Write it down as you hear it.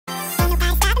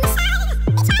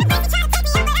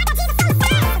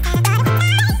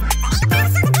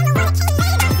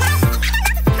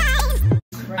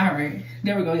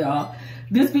There we go, y'all.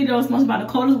 This video is sponsored by the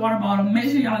coldest water bottle. Make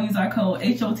sure y'all use our code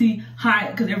HOT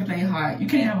hot because everything hot. You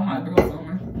can't have a hot girl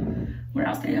summer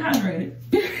without staying hydrated.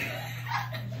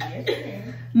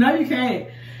 No, you can't.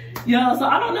 Yo, so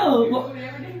I don't know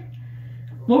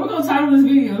what we're gonna title this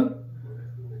video.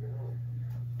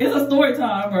 It's a story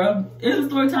time, bro. It's a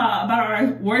story time about our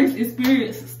worst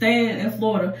experience staying in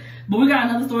Florida. But we got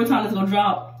another story time that's gonna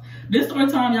drop. This story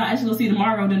time y'all actually gonna see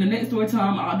tomorrow. Then the next story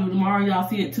time I'll do tomorrow. Y'all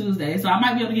see it Tuesday. So I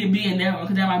might be able to get B in that one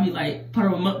because that might be like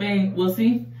part of a mukbang. We'll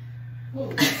see.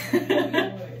 But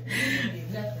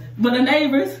the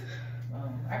neighbors.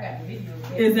 I got the video.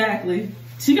 Exactly.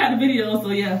 She got the video, so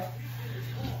yeah.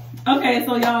 Okay,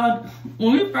 so y'all,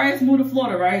 when we first moved to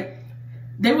Florida, right?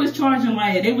 They was charging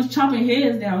like they was chopping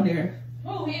heads down there.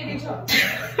 Oh, yeah, they chop. First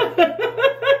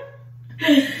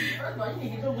of all, you need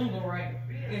to get your lingo right.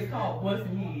 It's called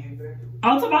busting heads.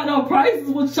 I'm talking about no prices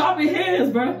with chopping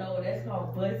heads, bro. No, that's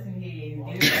called busting heads.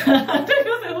 I think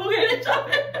I said, who get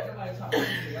chopping? Everybody chopping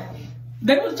heads.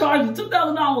 They was charging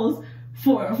 $2,000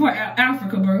 for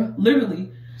Africa, bro.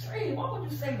 Literally. Trey, why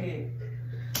would you say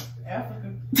that?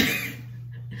 Africa.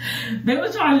 They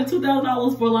was charging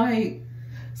 $2,000 for like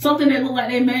something that looked like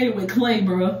they made it with clay,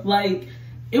 bro. Like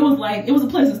it was a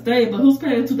place to stay, but who's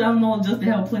paying $2,000 just to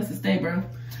have a place to stay, bro?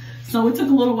 So it took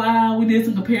a little while. We did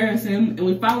some comparison, and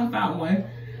we finally found one.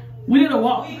 We did a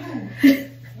walk.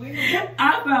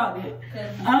 I found it,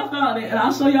 and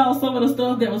I'll show y'all some of the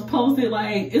stuff that was posted.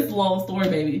 Like it's a long story,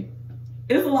 baby.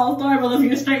 It's a long story, but let's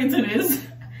get straight into this.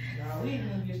 Nah, we ain't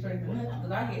gonna get straight into nothing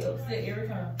because I get upset every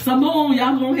time. So boom,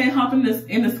 y'all go ahead and hop in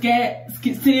the scat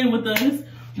scene with us.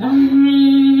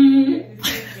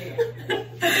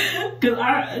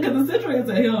 Cause the situation is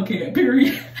a Hellcat,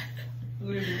 period.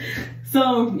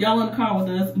 So y'all in the car with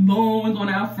us. Boom, we're going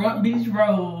down Front Beach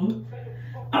Road.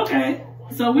 Okay,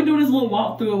 so we do this little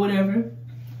walkthrough or whatever.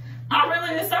 I'm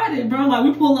really excited, bro. Like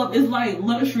we pull up, it's like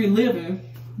luxury living.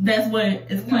 That's what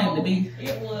it's claimed to be.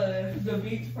 It was the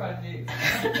beach project.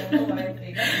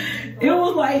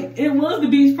 It was the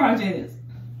beach project.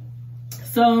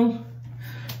 So,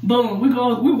 boom,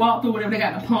 we walk through whatever. They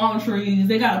got the palm trees.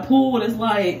 They got a pool that's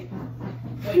like.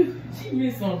 Wait, she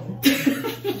missed something.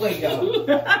 Wait, y'all.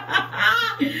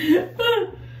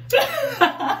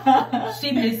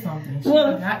 She missed something. She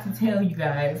forgot to tell you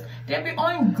guys that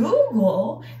on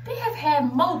Google, they have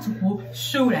had multiple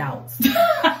shootouts.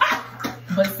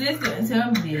 But sis didn't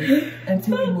tell me this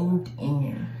until we moved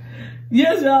in.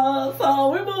 Yes, y'all. So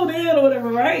we moved in or whatever,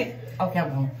 right? Okay, I'm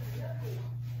going.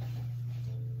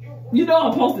 You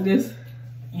know I posted this.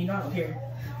 You know I don't care.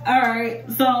 Alright,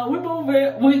 so we moved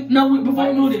in. Before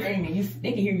we moved in.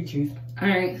 They can hear you choose.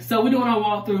 Alright, so we're doing our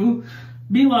walkthrough.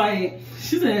 Be like,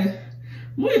 she said,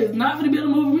 we is not gonna be able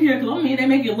to move from here because I mean they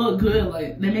make it look good.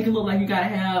 Like they make it look like you gotta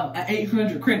have an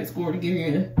 800 credit score to get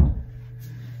in.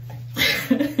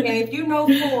 And if you know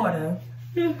Florida,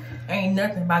 ain't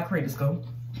nothing about credit score.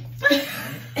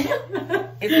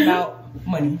 It's about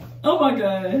money. Oh my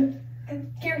god.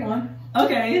 Carry on.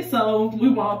 Okay, so we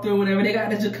walk through whatever. They got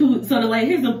the jacuzzi. So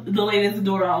here's the latest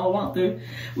door I'll walk through.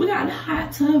 We got a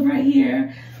hot tub right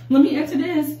here. Let me enter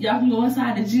this. Y'all can go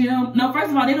inside the gym. No, first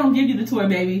of all, they don't give you the tour,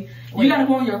 baby. Wait. You gotta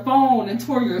go on your phone and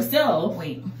tour yourself.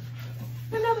 Wait.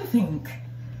 Another thing.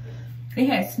 They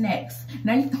had snacks.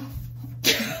 Now you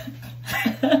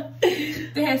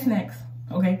they had snacks,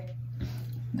 okay?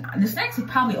 The snacks are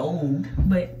probably old,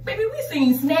 but baby, we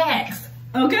seen snacks.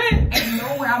 Okay. And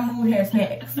nowhere I moved had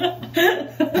snacks.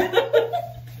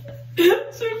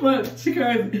 She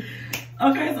crazy.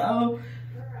 Okay, so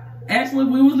actually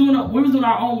we was doing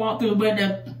our own walkthrough, but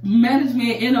the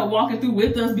management ended up walking through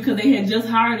with us because they had just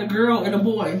hired a girl and a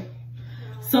boy.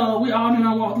 So we all did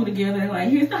our walkthrough together. Like,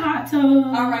 here's the hot tub.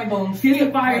 All right, boom. Here's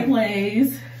the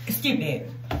fireplace. Skip that.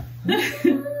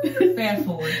 Fast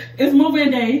forward. It's moving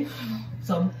day.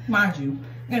 So, mind you,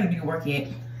 I gotta be to work at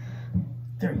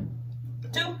 2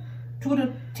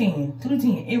 to 10.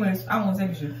 Anyways, I don't want to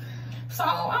say shit. So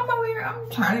I'm over here, I'm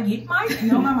trying to get my,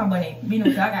 my money. You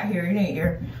know, I got here, it ain't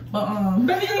here. But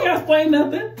Baby, you ain't gotta explain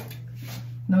nothing.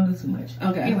 Don't do too much.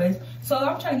 Okay. Anyways, so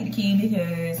I'm trying to get the key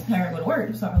because I gotta go to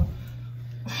work. So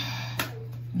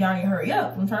y'all need to hurry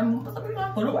up. I'm trying to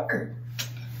go to work.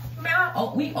 Man,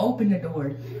 we opened the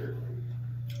door.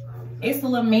 It's a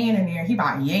little man in there. He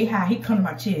about yay high. He come to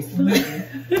my chest. Literally.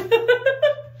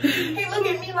 He look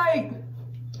at me like,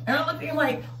 and I look at him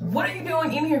like, what are you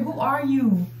doing in here? Who are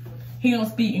you? He don't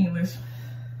speak English.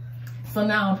 So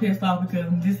now I'm pissed off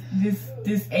because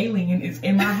this alien is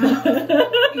in my house.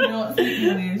 He don't speak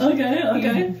English.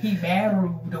 Okay. He bad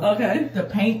rude. Okay. The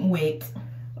paint wet.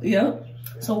 Yep.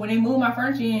 So when they moved my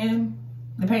furniture in,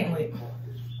 the paint wet.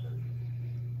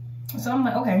 So I'm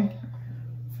like, okay.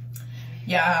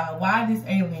 Yeah, why this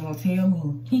alien gonna tell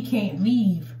me he can't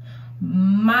leave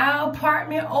my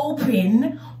apartment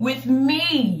open with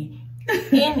me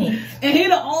in it? And he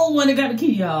the only one that got the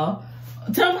key, y'all.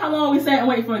 Tell them how long we sat and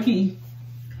wait for a key.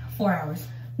 4 hours.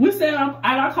 We sat and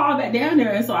I called back down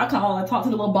there, and so I called and talked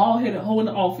to the little bald headed hoe in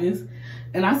the office,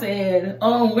 and I said,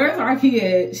 where's our key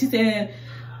at? She said,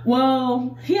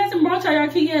 well, he hasn't brought y'all your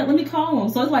key yet. Let me call him.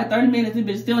 So it's like 30 minutes. This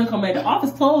bitch still ain't come back. The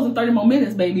office closed in 30 more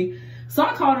minutes, baby. So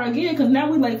I called her again because now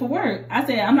we late for work. I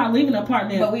said, I'm not leaving the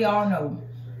apartment. But we all know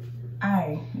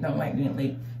I don't like being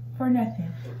late for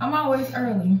nothing. I'm always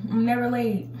early. I'm never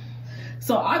late.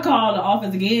 So I called the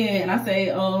office again and I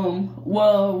say,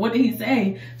 well, what did he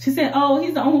say? She said, oh,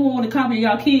 he's the only one with a copy of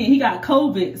y'all key. He got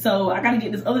COVID. So I got to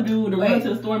get this other dude to run to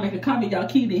the store and make a copy of y'all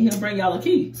key. Then he'll bring y'all a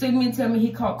key. So you mean to tell me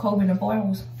he caught COVID in 4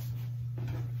 hours?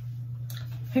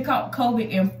 He caught COVID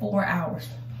in 4 hours.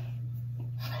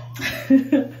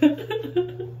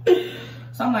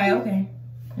 So I'm like, okay,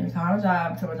 it's time a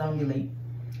job, tell me don't be late.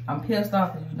 I'm pissed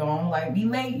off because you don't like be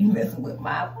late. You messing with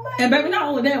my money. And baby, not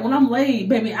only that, when I'm late,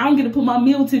 baby, I don't get to put my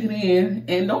meal ticket in,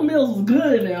 and those meals is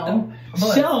good now.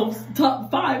 But shelves,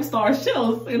 top 5-star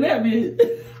shelves, and that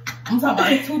bitch. I'm talking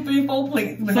about 2, 3, 4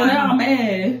 plates. So now I'm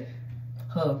mad.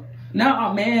 Huh. Now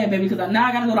I'm mad, baby, because now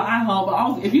I gotta go to IHOP.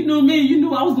 But if you knew me, you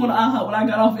knew I was going to IHOP when I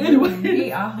got off anyway. We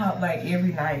eat IHOP like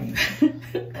every night.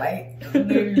 Like,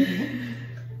 literally.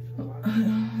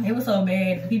 It was so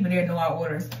bad. The people there know our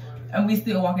orders. And we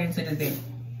still walking into this day.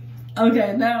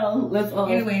 Okay, now let's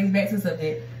anyways, back to the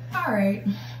subject. Alright.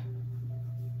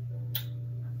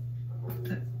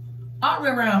 All the way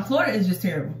around, Florida is just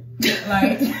terrible.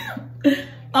 Like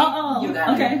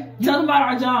okay. Tell them about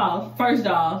our job. First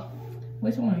job.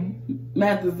 Which one?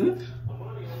 Matheson.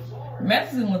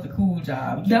 Matheson was a cool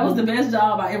job. That was the best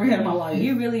job I ever had in my life.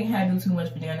 You really had to do too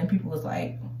much for them, and people was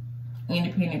like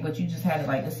independent, but you just had to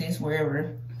like assist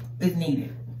wherever it's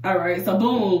needed. All right, so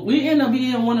boom, we ended up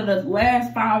being one of the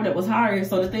last 5 that was hired.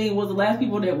 So the thing was, the last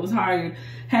people that was hired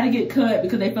had to get cut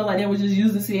because they felt like they were just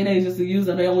using CNAs just to use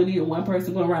them. They only needed one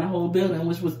person going around the whole building,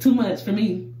 which was too much for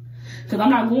me. Because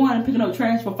I'm not going and picking up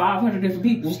trash for 500 different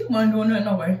people. She wasn't doing nothing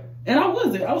no way. And I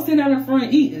wasn't. I was sitting out in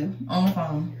front eating. On the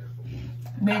phone.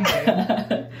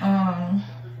 Anyway,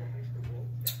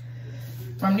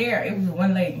 from there, it was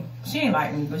one lady. She ain't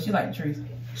like me, but she liked the truth.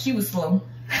 She was slow.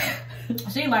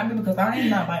 She ain't like me because I ain't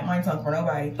not bite my tongue for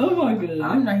nobody. Oh my god.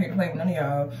 I'm not here to play with none of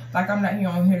y'all. Like I'm not here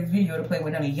on this video to play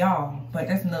with none of y'all. But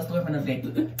that's another story for another day.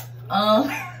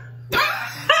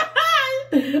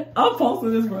 I'm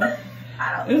posting this, bro.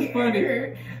 I don't care.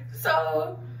 Funny.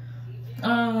 So,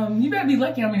 you better be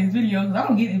lucky I'm in these videos because I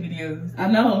don't get these videos. I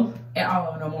know. At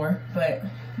all no more. But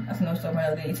that's another story for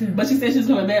another day too. But she said she's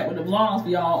coming back with the vlogs for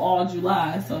y'all all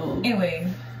July. So anyway.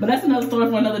 But that's another story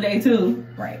for another day too.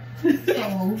 Right.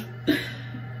 So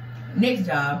next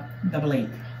job, double lake.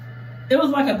 It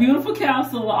was like a beautiful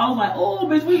castle. I was like, oh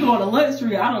bitch, we going to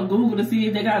luxury. I don't Google to see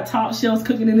if they got top shelves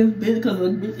cooking in this bitch because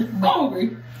I'm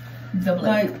hungry. Double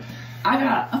lake. Like, I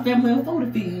got a family of 4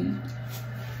 to feed.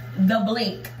 Double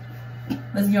lake.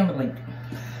 Let's get on the lake.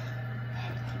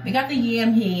 They got the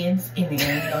yam heads in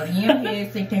there. You know, the yam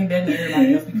heads think they better than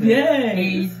everybody else because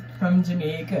they from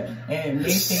Jamaica and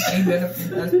they think they better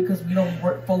than us because we don't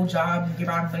work full jobs and give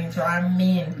our money to our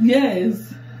men.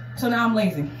 Yes. So now I'm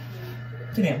lazy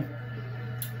to them.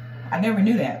 I never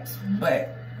knew that,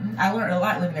 but I learned a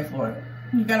lot living in Florida.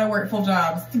 You gotta work full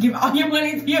jobs to give all your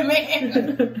money to your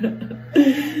man.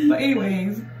 But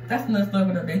anyways, that's another story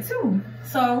another day too.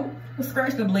 So the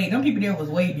skirts the blade, them people there was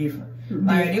way different.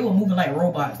 Like they were moving like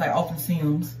robots, like off the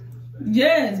Sims.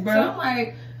 Yes, bro. So I'm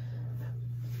like,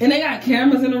 and they got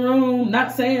cameras in the room.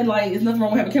 Not saying like it's nothing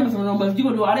wrong with having cameras in the room, but if you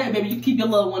gonna do all that, baby, you can keep your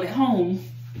loved one at home.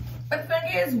 But the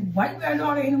thing is, why you gotta do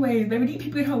all that anyways? Baby, these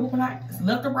people in here looking like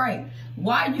left or right.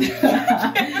 Why you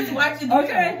watching?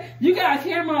 Okay, you got a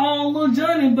camera on Lil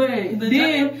Johnny, but then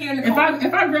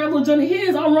if I grab Lil Johnny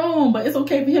his, I'm wrong. But it's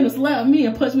okay for him to slap me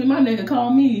and punch me in my neck and call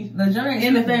me Lil Johnny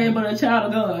anything but a child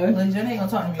of God. Lil Johnny ain't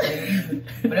gonna talk to me later either.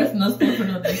 But that's another story for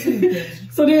another day too.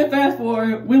 So then fast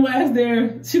forward, we last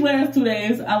there. She lasts 2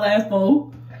 days. I last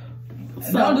 4.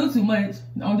 So, don't do too much.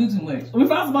 Don't do too much. We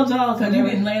found about y'all because you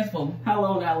didn't last for. How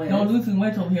long I last? Don't do too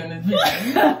much over here in this video.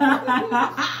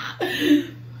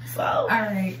 So, all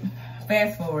right,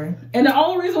 fast forward. And the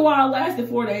only reason why I lasted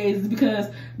 4 days is because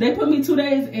they put me 2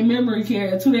 days in memory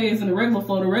care and 2 days in the regular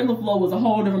flow. The regular flow was a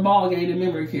whole different ball game than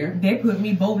memory care. They put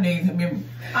me both days in memory.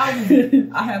 I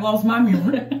had lost my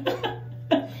memory.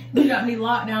 They got me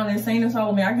locked down and saying and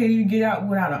told me I can't even get out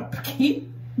without a key.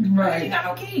 Right. I ain't got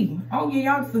no key. I'll get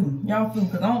y'all food. Y'all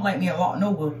food because I don't like being locked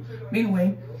nowhere. But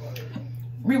anyway,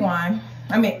 rewind.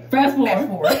 I mean, Fast forward. Fast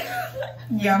forward.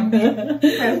 Yeah,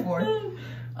 fast forward.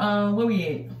 Where we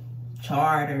at?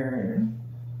 Charter.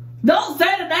 Don't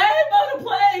say the name of the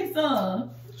place,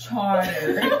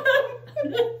 Charter.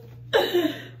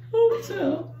 Oh,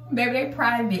 chill. Baby, they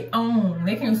private owned.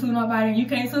 They can't sue nobody and you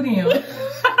can't sue them.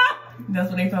 That's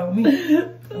what they told me.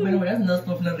 But anyway, that's another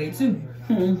stuff another day too.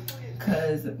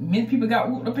 Cause many people got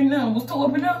whooped up in them, was tore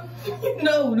up in them.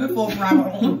 No, this folks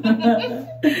private owned.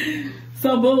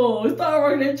 So boom, we started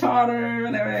working at Charter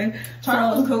and everything.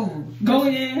 Charter was cool. Go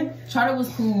in. Charter was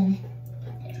cool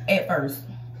at first.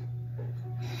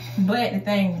 But the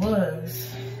thing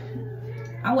was,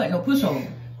 I wasn't no pushover.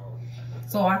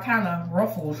 So I kind of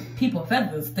ruffled people's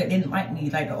feathers that didn't like me,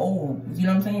 like the old ones, you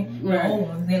know what I'm saying? Right. The old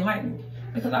ones didn't like me.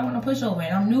 Because I wasn't a pushover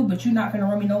and I'm new, but you're not going to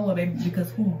run me nowhere, baby,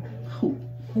 because who?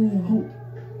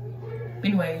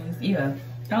 Anyways, yeah.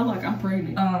 I was like, I'm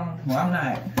pregnant. Well, I'm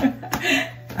not.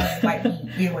 I like eat.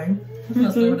 Anyway,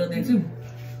 let's do another day too.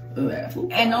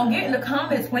 And don't get in the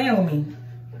comments playing with me.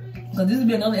 So this will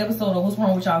be another episode of What's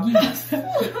Wrong with Y'all Kids.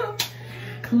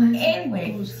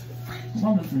 Anyways.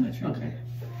 Okay.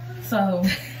 So,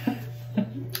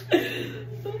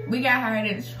 we got hired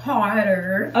at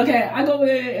Charter. Okay, I go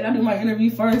in and I do my interview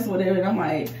first with them, and I'm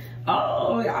like,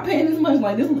 oh, y'all paying this much?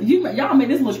 Like, this, y'all made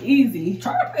this look easy.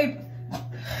 Charter paid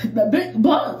the big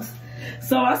bucks.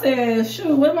 So I said,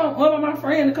 shoot, what about my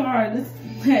friend in the car?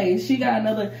 Hey, she got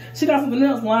something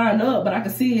else lined up, but I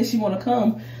can see if she want to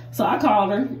come. So I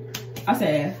called her. I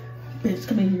said, bitch,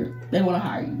 come in here. They want to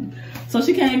hire you. So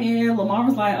she came in. Lamar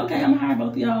was like, okay, I'm going to hire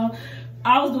both of y'all.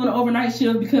 I was doing an overnight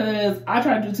shift because I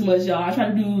try to do too much, y'all. I try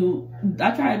to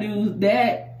do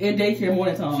that in daycare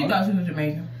morning time. She thought she was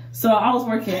Jamaican. So I was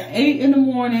working 8 in the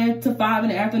morning to 5 in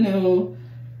the afternoon,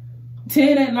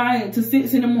 10 at night to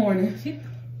 6 in the morning.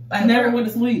 I never went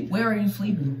to sleep. Where are you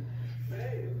sleeping?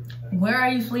 Where are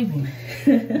you sleeping?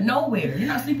 Nowhere. You're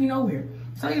not sleeping nowhere.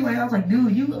 So anyway, I was like,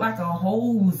 dude, you look like a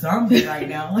whole zombie right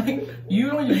now. Like,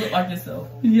 you don't even look like yourself.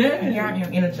 Yeah. You're not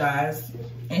even energized.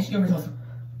 And she was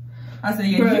I said,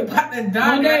 yeah, you about to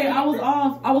die. One day I was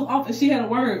off and she had to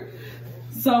work.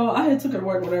 So I had took her to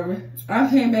work, whatever. I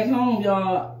came back home,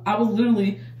 y'all. I was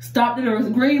literally stopped at a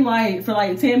green light for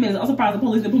like 10 minutes. I'm surprised the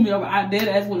police didn't pull me over. I dead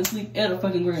ass went to sleep at a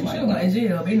fucking green light. She was in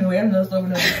jail. But anyway, I'm not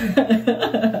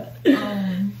over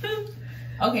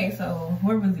okay, so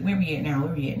where we at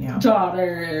now?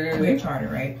 Charter. We're at Charter,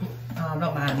 right?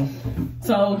 Don't mind me.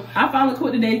 So I finally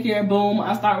quit the daycare. Boom.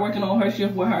 I started working on her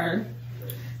shift with her.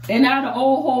 And now the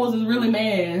old hoes is really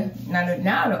mad.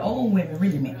 Now the old women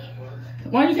really mad.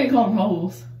 Why you can't call them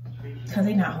hoes? Cause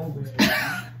they not hoes.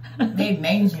 They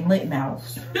mangy lit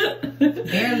mouths.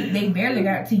 They barely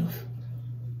got teeth.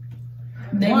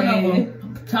 One of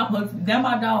them, top of that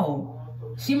my dog.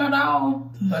 She my dog,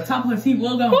 but top of her teeth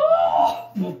will go.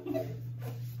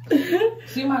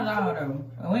 She my dog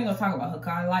though. We ain't gonna talk about her cause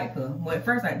I like her. But at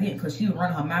first I did cause she would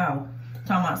run her mouth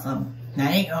talking about something. Now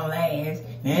ain't gonna last.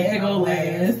 Ain't gonna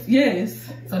last.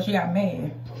 Yes. So she got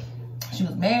mad. She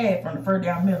was mad from the first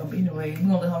down middle, but anyway, we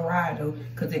gonna let her ride though,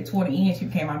 cause at toward the end she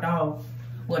became my dog.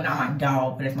 Well, not my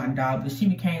dog, but that's my dog. But she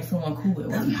became someone cool.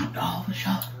 That's my dog for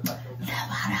sure.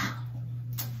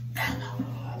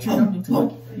 Don't do too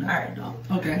much. Alright, dog.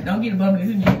 Okay. Don't get a bump. This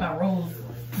is just my rolls.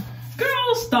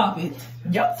 Girl, stop it.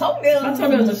 Yo, toenail. My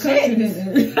toenail was a machete.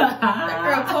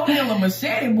 That girl toenail a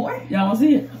machete, boy. Y'all wanna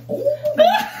see it? Ooh.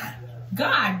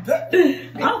 God. I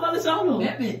was about to show them.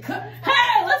 That bitch cut.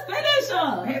 Hey, let's finish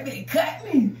up. That bitch cut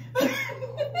me.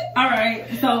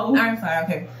 Alright, so. I'm sorry,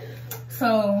 okay.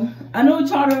 So. I know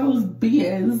Charter was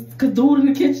BS, because dude in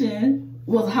the kitchen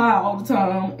was high all the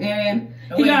time, and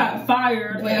he got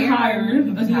fired and hired.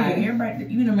 Everybody,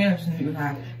 even the managers knew he was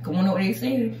high. Cause one of what they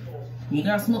said, you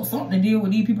gotta smoke something to deal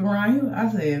with these people around here.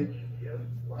 I said,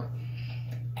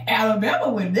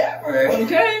 Alabama would never.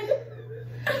 Okay.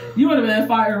 You would have been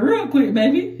fired real quick,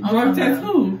 baby. Drug test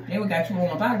who? They would got you on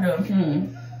my body though.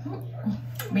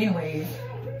 But anyways,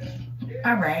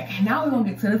 all right. Now we're gonna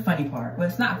get to the funny part. Well,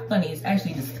 it's not funny. It's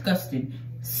actually disgusting,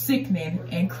 sickening,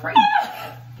 and crazy.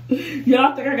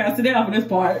 Y'all think I gotta sit down for this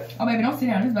part? Oh, baby, don't sit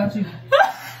down. This is about you.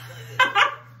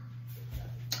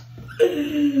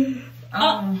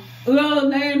 We're gonna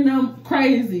name them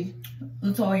Crazy.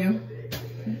 Latoya.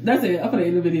 That's it. I'll put it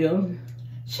in the video.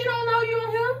 She don't know you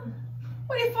on here.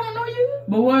 What if I don't know you?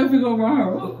 But what if you go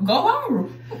viral? Go viral.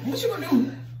 What you gonna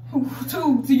do?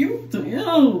 To you? To you?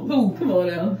 Who? Come on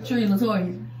now. Tree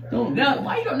Latoya. Don't.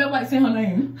 Why you don't know nobody say her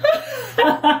name?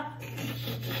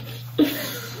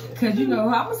 Cause you know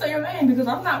I'm gonna say your name because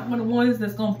I'm not one of the ones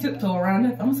that's gonna tiptoe around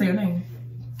it. I'm gonna say your name.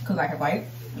 Cause I can fight.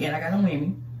 Yeah, I got no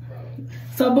whammy.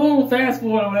 So boom, fast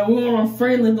forward, we went on a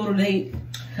friendly little date.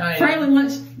 Oh, yeah. Friendly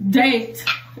lunch date.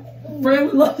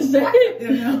 Friendly lunch date. You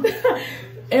know?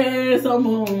 And so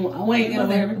boom, I went in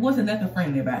there. Wasn't nothing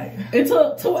friendly about it. It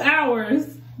took 2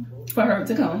 hours for her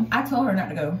to come. I told her not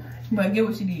to go, but get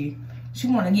what she did. She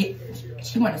wanted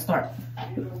to start.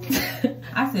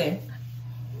 I said,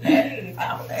 hey,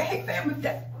 family,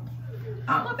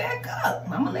 I'm gonna back up.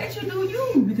 I'm gonna let you do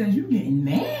you because you getting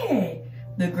mad.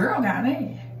 The girl got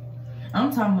mad. I'm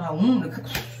talking about woman.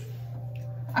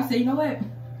 I said, you know what?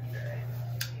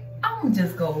 I'm gonna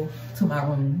just go to my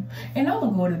room and I'm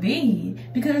gonna go to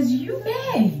bed because you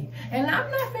mad and I'm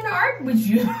not gonna argue with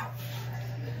you.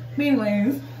 But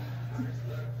anyways,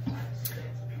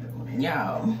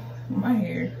 y'all, my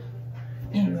hair.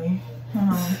 Anyway,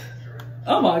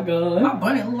 oh my god, my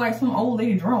bunny look like some old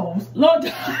lady drawers.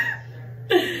 Lord.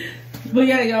 But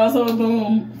yeah, y'all. So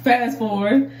boom, fast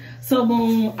forward. So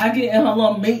boom, I get in her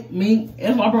little mink,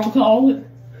 as my bro called it.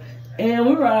 And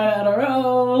we ride the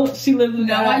road. She lives in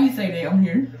now. Why you say that on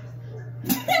here?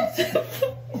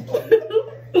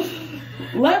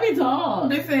 Let me talk.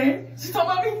 They said she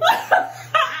talking about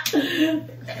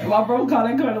me. My bro called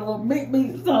it a little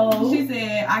mink. So she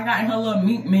said I got her little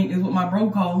mink is what my bro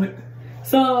called it.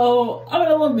 So I'm in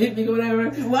a little mink or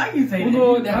whatever. Why you say we're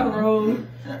going down the road.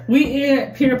 We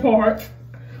in Pier Park.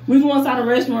 We go inside a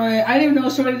restaurant. I didn't even know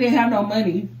Shorty didn't have no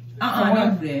money.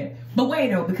 Don't do that. But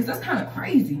wait though, because that's kind of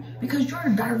crazy. Because you're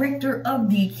the director of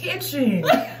the kitchen.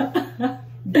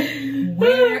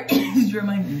 Where is your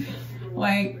money?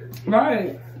 Like,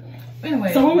 right.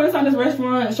 Anyway. So we went inside this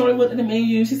restaurant. Shorty looked at the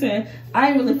menu. She said, I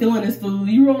ain't really feeling this food.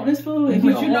 You want this food? If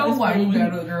but you know why you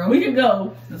got it, girl. We can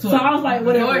go. So I was like,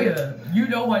 whatever. You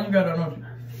know why you got it on.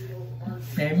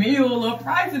 That meal a little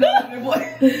pricey though,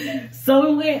 boy.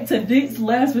 So we went to Dick's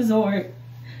Last Resort.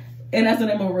 And that's the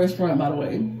name of a restaurant, by the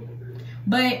way.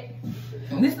 But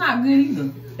it's not good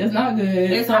either. It's not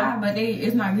good. It's high, but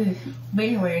it's not good. But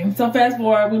anyway. So fast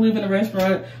forward, we leave in the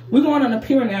restaurant. We're going on the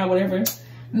pier now, whatever.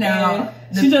 Now,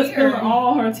 she just spilled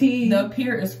all her tea. The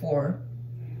pier is for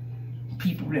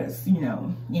people that's, you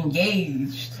know,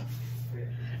 engaged.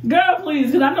 Girl, please,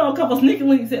 because I know a couple sneaky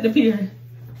links at the pier.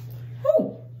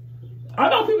 Who? I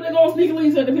know people that go on sneaky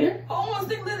links at the pier. Who wants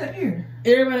sneaky links at the pier?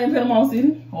 Everybody in Panama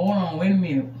City. Hold on, wait a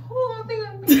minute. Who wants sneaky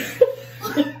links?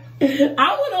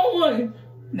 I went on one.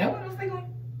 That was sneaky link?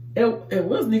 It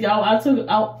was sneaky.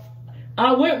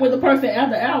 I went with the person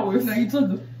after hours. So you took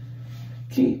her?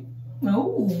 Keep.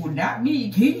 No, not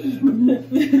me. Keep.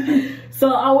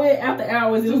 So I went after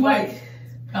hours. It was like,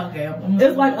 okay,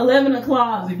 it's like 11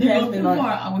 o'clock. If you go too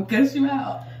far, I would cuss you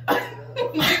out.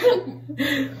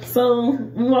 So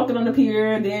we walking on the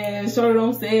pier, then Shorty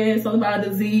don't say something about a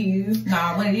disease.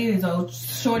 Nah, what it is though,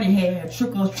 Shorty had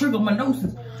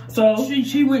trichomoniasis. So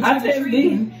she went to the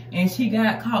treatment and she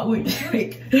got caught with the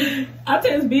trick. I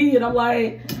text B and I'm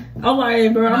like, bro,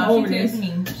 I'm over this.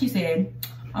 Me. She said,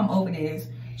 I'm over this.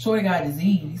 Shorty got a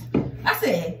disease. I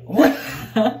said, what?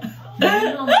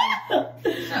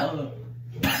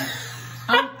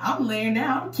 I'm laying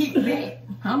down, I'm kicking back.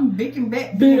 I'm bicking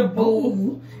back, being a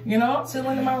bull. You know,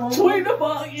 chilling in my room. Tweet the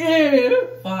fuck, yeah.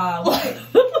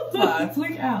 Five,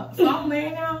 tweak out. So I'm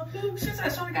laying down. She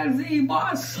said, Shorty got a disease, boy.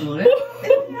 I slept.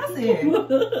 I said,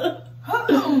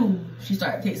 oh. She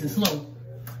started texting slow.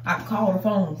 I call her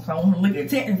phone, so I want to look at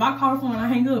the text. If I call her phone and I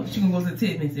hang up, she gonna go to the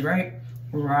text message, right?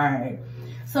 Right.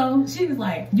 So she was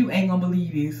like, you ain't gonna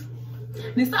believe this.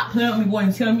 Then stop playing with me, boy,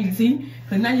 and telling me to see.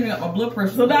 Cause now you got my blood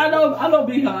pressure. So now I know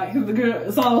be hot. Cause the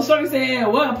girl, so Shorty said,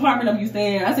 what apartment are you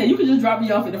staying? I said, you can just drop me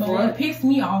off at the front. What pissed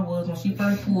me off was when she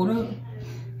first pulled up.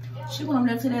 She went up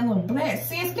there to that little black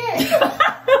cis cat.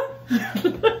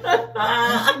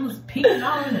 She was peeking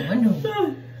all in the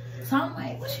window. So I'm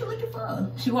like, what you looking for?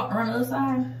 She walked around the other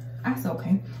side. I said,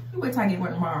 okay, you wait till I get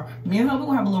work tomorrow. Me and her, we're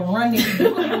gonna have a little run there.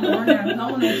 We're gonna have a little run down. I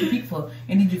don't know what you peek for.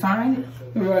 And did you find it?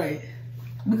 Right.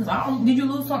 Because did you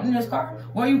lose something in this car?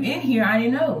 Well, you in here, I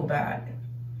didn't know about it.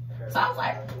 So I was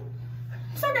like,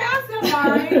 it's okay, I still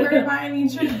fine. I ain't worried about any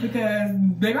tricks because,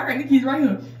 baby, I got the keys right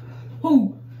here.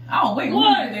 Who? Oh, wait,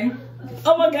 what?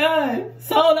 Oh my God.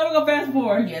 So now we're gonna fast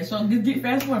forward. Yeah, so just get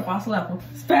fast forward if I slap her.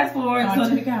 Fast forward.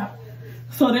 So check out.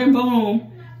 So then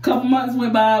boom, couple months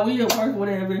went by, we at work,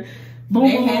 whatever. Boom,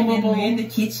 they boom, had boom, boom, been in the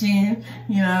kitchen,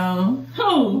 you know.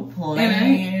 Who?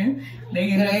 Playing.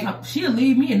 She'll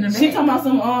leave me in the bed. She talking about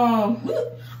some, I'm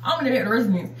in the bed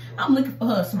residence. I'm looking for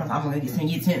her. Sometimes I'm gonna get some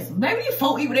utensils. Baby, these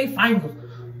folk eat with their fingers.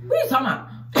 What are you talking about?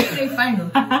 Eat with their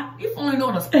fingers. You don't know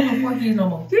what a spoon fork is no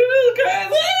more. You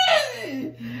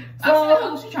crazy. I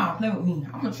said, she trying to play with me.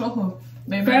 I'm gonna choke her.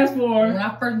 Baby, fast forward. When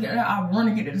I first get there, I run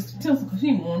to get this tussle because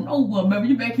she won't know what, baby.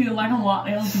 You back here like I'm locked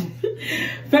down too.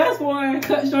 Fast forward,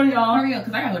 cut Shorty off. Hurry up,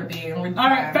 because I gotta go to bed. All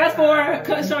right, fast forward,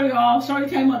 cut Shorty off. Shorty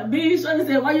came on the beach. Shorty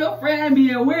said, why your friend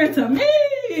being weird to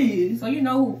me? So you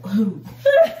know who?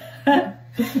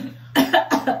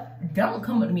 Don't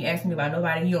come up to me asking me about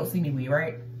nobody you don't see me with,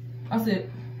 right? I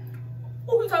said,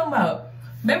 what we talking about?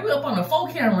 Baby, we up on the 4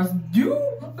 cameras. You?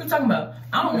 What we talking about?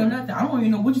 I don't know nothing. I don't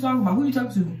even know what you talking about. Who you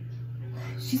talking to?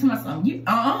 She said something. You?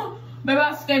 Baby,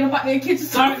 I skated up out there kitchen.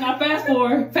 Sorry, now fast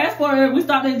forward. Fast forward. We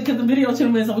stopped there because the video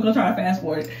 10 minutes, so we're gonna try to fast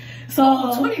forward.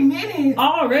 So 20 minutes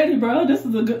already, bro. This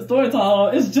is a good story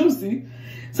time. It's juicy.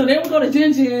 So then we go to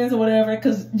Jin Jin's or whatever,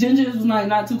 because Jin Jin's was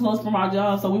not too close from our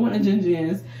job, so we went to Jin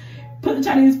Jin's. Put the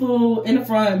Chinese food in the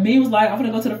front. B was like, I'm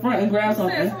gonna go to the front and grab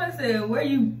something. Somebody said, what?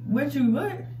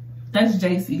 That's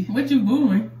JC. What you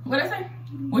doing? What I say?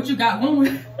 What you got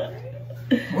going?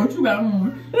 What you got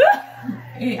going?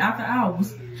 Hey, after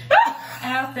hours.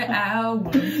 After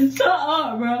hours. Shut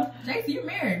up, bro. JC, you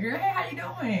married, girl. Hey, how you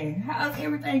doing? How's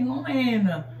everything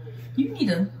going? You need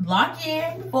to lock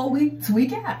in before we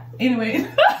tweak out. Anyway.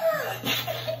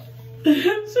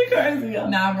 She crazy, y'all.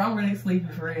 Nah, bro, I'm really sleepy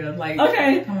for real. Like,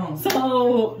 okay, come on.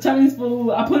 So Chinese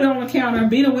food, I put it on the counter.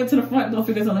 Beta went to the front to go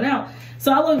figure something out.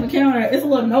 So I look at the counter. It's a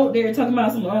little note there talking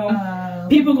about some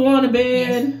people going to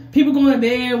bed. Yes. People going to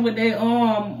bed with their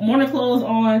morning clothes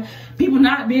on. People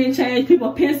not being changed.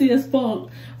 People pissy as fuck.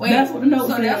 Wait, that's what the note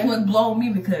said. So that's what blowed me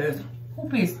because who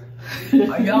pissed?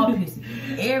 Are y'all pissy?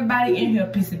 Everybody in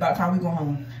here pissy about time we go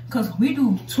home. Cause we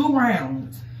do 2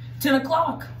 rounds. 10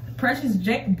 o'clock. Precious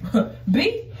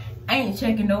B ain't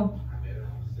checking no.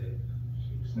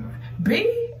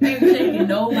 B ain't checking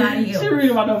nobody else. She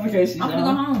reading my notifications. I'm gonna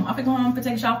go home. I'm gonna go home to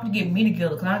take a shower to get me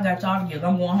together. Cause I got y'all together.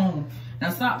 I'm going home. Now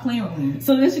stop playing with me.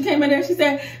 So then she came in there. She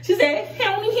said,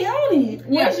 Howdy,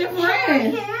 where's your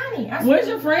friend? Where's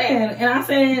your friend? And I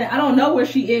said, I don't know where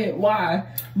she is. Why?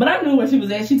 But I knew where she was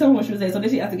at. She told me where she was at. So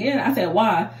then she asked again. I said,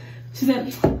 why? She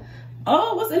said,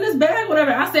 oh, what's in this bag?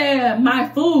 Whatever. I said, my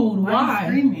food. Why?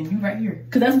 You screaming? You right here.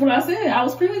 Cause that's what I said. I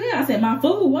was screaming there. I said, my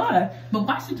food. Why? But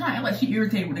why she trying to act like she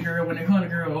irritated with the girl when the honey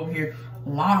girl over here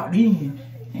locked in,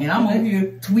 and I'm over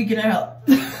here tweaking out.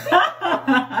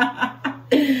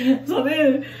 So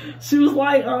then she was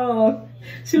like, I'm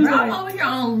over here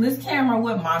on this camera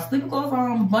with my sleeping clothes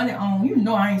on, bunny on. You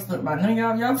know I ain't slept by none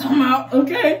of y'all talking about.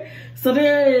 Okay. So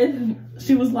then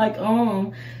she was like,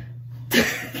 no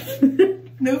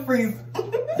freeze.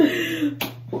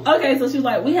 Okay, so she was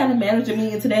like, we had a manager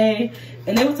meeting today,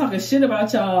 and they were talking shit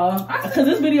about y'all. Because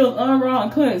this video is unraw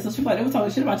and cut, so she was like, they were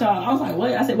talking shit about y'all. I was like,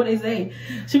 what? I said, what they say?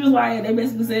 She was like, they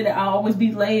basically said that I always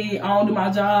be late, I don't do my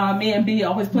job, me and B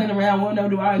always playing around, we'll never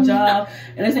do our job.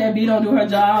 And they said B don't do her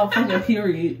job, fucking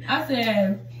period. I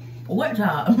said, what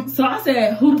job? So I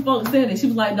said, who the fuck said it? She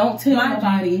was like, don't tell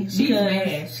nobody. She's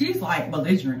mad. She's like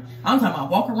belligerent. I'm talking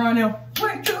about walking around there.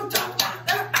 What you talking about?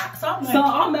 So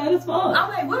I'm mad as fuck. I'm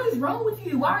like, what is wrong with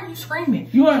you? Why are you screaming?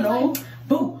 You wanna know? Like,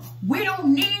 boo, we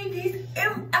don't need these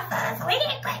MFs. We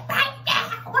need click right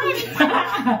now. What is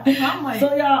I'm like,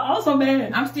 so y'all, I'm so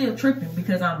mad. I'm still tripping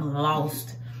because I'm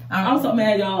lost. I'm so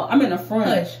mad, y'all. I'm in the front.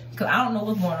 Hush, cause I don't know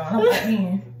what's going on. I'm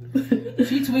walking in.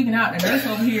 She tweaking out. The nurse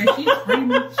over here, she's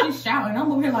screaming, she's shouting.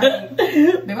 I'm over here like,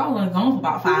 babe, I was gone for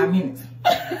about 5 minutes.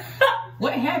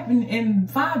 What happened in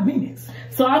 5 minutes?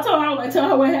 So I told her, tell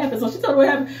her what happened. So she told her what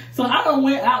happened. So I done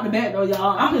went out the back though,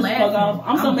 y'all. I'm just fuck off.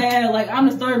 I'm so mad. Like, I'm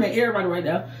disturbing everybody right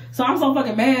now. So I'm so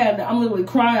fucking mad that I'm literally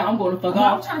crying. I'm going to fuck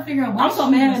off. I'm trying to figure out why I'm so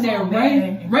mad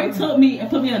that Ray took me and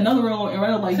put me in another room and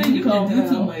Ray was like, you come do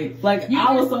too much. Like,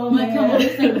 I was so mad. Come on,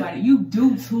 let's think about it. You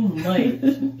do too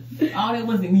much. All that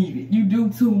wasn't needed. You do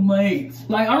too much.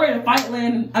 Like, I'm ready to fight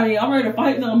I'm ready to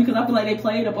fight them because I feel like they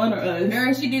played up under us.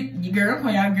 Girl, she did. Girl, I'm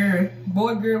calling y'all girl.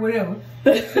 Boy, girl, whatever.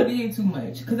 She did too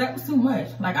much. Because that was too much.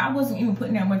 Like, I wasn't even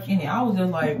putting that much in it. I was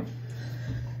just like,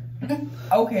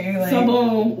 okay. Like, so,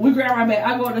 boom, we grab our bag.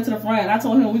 I go into the front. I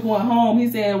told him we going home.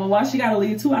 He said, well, why she got to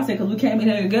leave too? I said, because we came in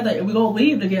here together and we going to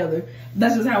leave together.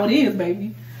 That's just how it is,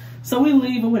 baby. So we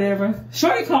leave or whatever.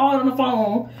 Shorty called on the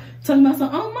phone. Talking about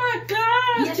something. Oh my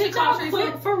God. Yeah, she called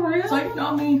quick for real. So, you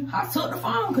know what I mean? I took the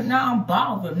phone because now I'm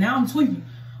bothered. Now I'm tweaking.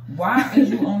 Why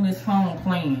is you on this phone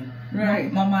playing?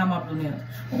 Right. My mind, my blue.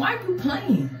 Why are you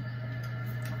playing?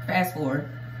 Fast forward.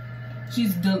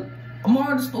 She's the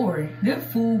moral of the story. That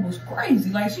fool was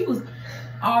crazy. Like, she was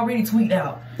already tweaked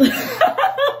out.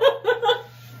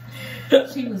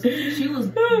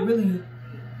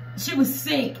 she was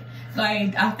sick.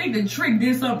 Like, I think the trick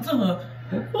did something to her.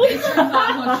 They tricked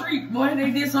out her treat. Boy,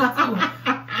 they did something to her.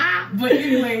 But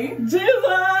anyway. Jesus!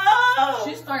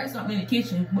 She started something in the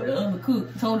kitchen with the other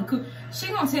cook. Told the cook, she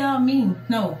gonna tell me,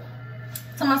 no,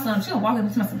 to my son, she gonna walk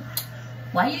up to my son,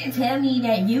 why you didn't tell me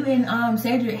that you and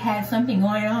Cedric had something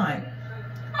going on?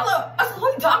 I said, who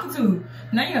you talking to?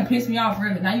 Now you gonna piss me off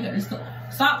forever. Now you got to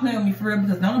stop playing with me for real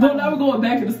because But now we're going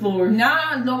back to the store.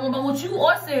 Nah, no, but with you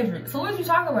or Cedric. So what you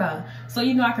talking about? So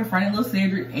you know I confronted little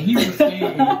Cedric and he was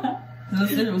scared. Little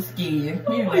Cedric was scared.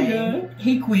 Oh my God.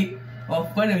 He quit. Or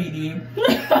whatever he did.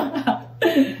 Back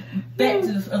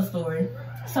to the other story.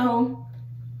 So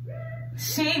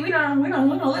we don't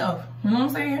left. You know what I'm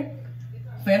saying?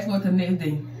 Fast forward to the next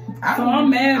day. So I'm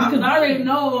mad because I already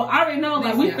know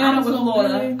like we fed up with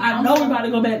Florida. I know we're about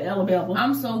to go back to Alabama.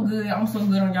 I'm so good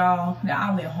on y'all that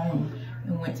I went home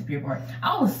and went to Pier Park.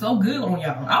 I was so good on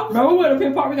y'all. Bro, we went to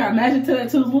Pier Park, we got magic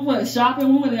tattoos, we went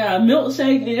shopping, we went to a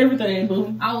milkshake and everything,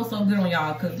 boo. I was so good on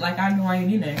y'all because like I knew I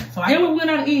ain't in there. So and we went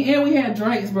out to eat and we had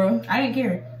drinks, bro. I didn't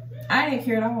care. I didn't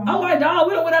care at all. I'm like, dog,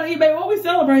 we don't went out to eat, baby. What we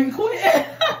celebrating? Quit.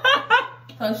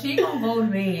 So she gonna go to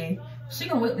bed. She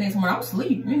gonna wake up next morning. I'm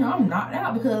asleep. You know, I'm knocked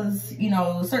out because, you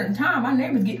know, a certain time my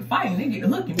neighbors get to fighting. They get to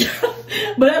hooking me.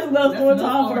 But that's another story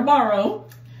time for tomorrow.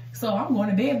 So I'm going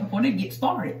to bed before they get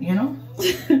started, you know?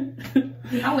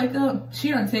 I wake up.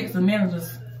 She done text the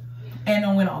managers and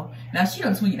done went off. Now she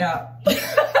done tweeted out.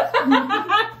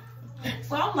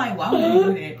 So I'm like, why would you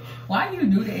do that? Why you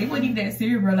do that? It wasn't even that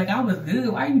serious, bro. Like, I was good.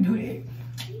 Why you do that?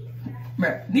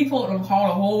 Bro, these folks done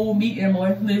called a whole meeting,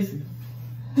 boy. Listen.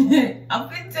 I'm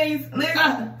finna tell you,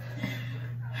 listen.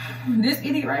 This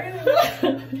idiot right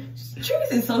here.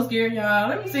 Trace is so scared, y'all.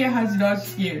 Let me see how she knows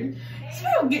she's scared. She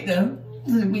don't get to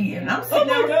the meeting. I'm sitting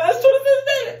there. Oh my God, it's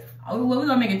 26 minutes. Oh, well, we're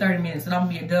gonna make it 30 minutes and I'm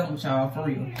gonna be done with y'all for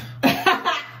real.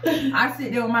 I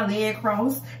sit there with my leg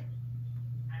crossed.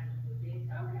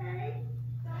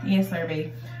 Yes, sir,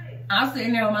 babe. I'm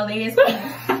sitting there with my legs crossed.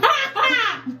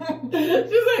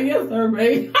 She said, yes, sir,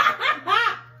 babe.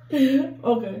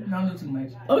 Okay. Don't do too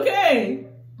much. Okay.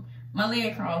 My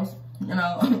leg crossed. You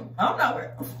know, I'm not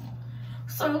worried.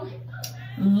 So,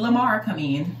 Lamar come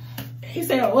in. He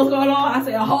said, what's going on? I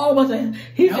said, a whole bunch of,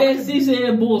 he said, she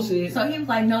said bullshit. So he was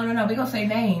like, no, we gonna say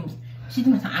names. She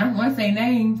was like, I don't want to say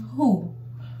names. Who?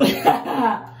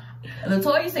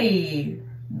 LaToya said,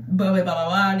 blah, blah, blah,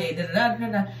 blah, da, da,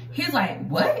 da. He's like,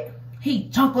 what? He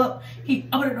jump up, he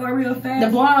opened the door real fast.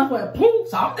 The blinds went poof.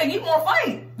 So I'm thinking he wanna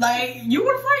fight. Like, you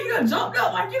wanna fight? You done jumped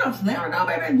up, like, you done slammed down,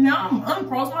 baby. Now I'm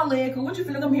uncrossed my leg, cause what you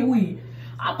finna come here with?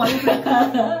 I thought you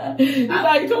finna You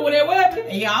thought you come with that weapon?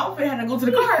 Yeah, I was finna have to go to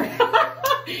the car.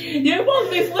 You're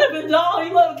supposed to be slipping, dog.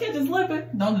 You love to catch you slipping.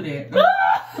 Don't do that.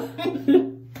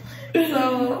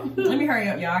 So, let me hurry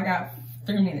up, y'all. I got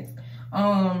 3 minutes.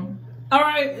 All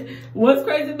right. What's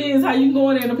crazy to me is how you go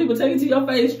in there and people take it to your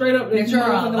face straight up that you're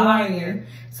a liar.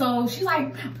 So she's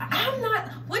like, I'm not.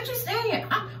 What you saying?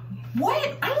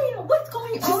 What? I don't even know what's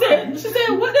going on. She said,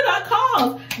 what did I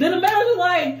cause? Then the manager's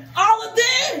like, all of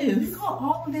this. You call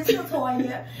all of this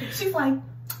LaToya? She's like,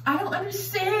 I don't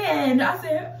understand. I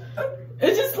said,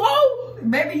 it's just slow.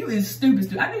 Baby, you is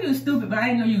stupid. I knew you was stupid, but I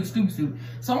didn't know you was stupid.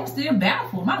 So I'm still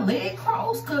baffled. My leg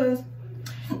crossed, cause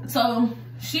so.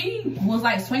 She was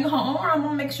like swinging her arm. I'm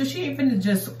gonna make sure she ain't finna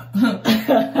just pop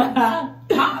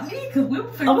me, cause we were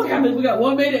finna we got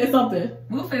 1 minute and something.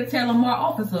 We were finna tear Lamar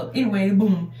office up. Anyway,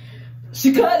 boom.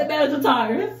 She cut the manager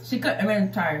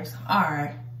tires.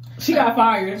 Alright. She got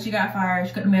fired. She got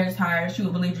the manager's tires. She was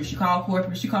a believer. She called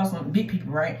corporate. She called some big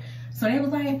people, right? So they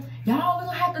was like, y'all, we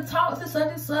gonna have to talk to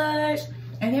such and such.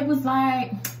 And it was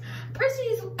like,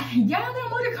 Precious, y'all gonna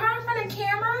move the car in front of the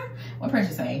camera? What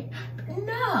Precious say?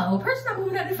 No, Precious not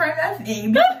moving nothing in front of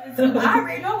nothing. I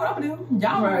already know what I'm gonna do.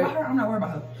 Y'all worry about her. I'm not worried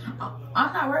about her.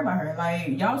 I'm not worried about her.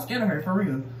 Like, y'all scared of her for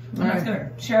real. I'm not scared of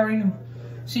her. She already knew.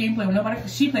 She ain't play with nobody.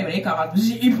 She played with A-Call.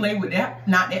 She ain't play with that.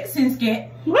 Not that sense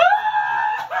cat.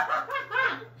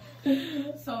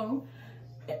 So,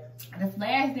 this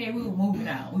last day we were moving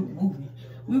out.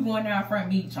 We were going down Front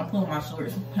Beach. I'm pulling my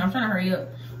shorts. I'm trying to hurry up.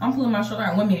 I'm pulling my shorts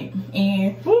out in 1 minute.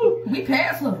 And we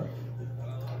passed her.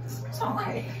 So I'm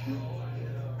like,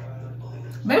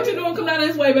 what you doing? Come down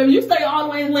this way, baby. You stay all the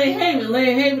way in Lake Haven.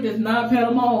 Lake Haven is not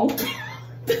Panama. What's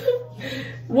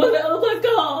the other place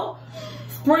called?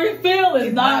 Springfield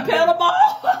is not Panama.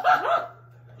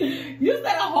 You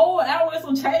stay a whole hour and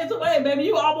some change away, baby.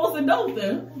 You almost in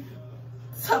Dothan.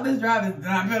 Toughest drive is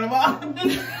not Panama. But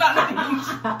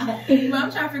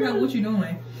I'm trying to figure out what you're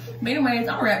doing. But anyways,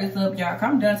 I'll wrap this up, y'all.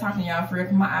 I'm done talking to y'all for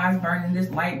real. My eyes burning, this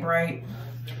light bright.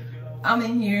 I'm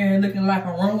in here looking like a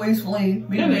runway slave.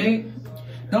 Baby,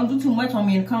 don't do too much on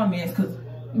me in the comments, cause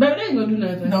baby, they ain't gonna do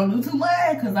nothing. Don't do too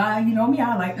much, cause you know me,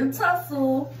 I like to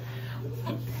tussle.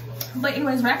 But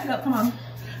anyways, wrap it up. Come on.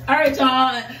 All right,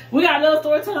 y'all. We got another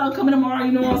story time coming tomorrow.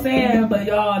 You know what I'm saying? But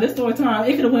y'all, this story time,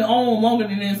 it could have went on longer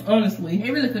than this, honestly.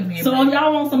 It really couldn't be. So if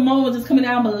y'all want some more, just comment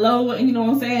down below. And you know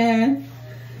what I'm saying?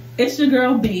 It's your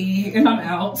girl B, and I'm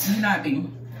out. You're not B.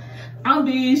 I'm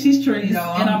B. She's Trees,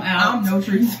 No, and I'm out. I'm no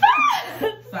Trees.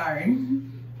 Sorry.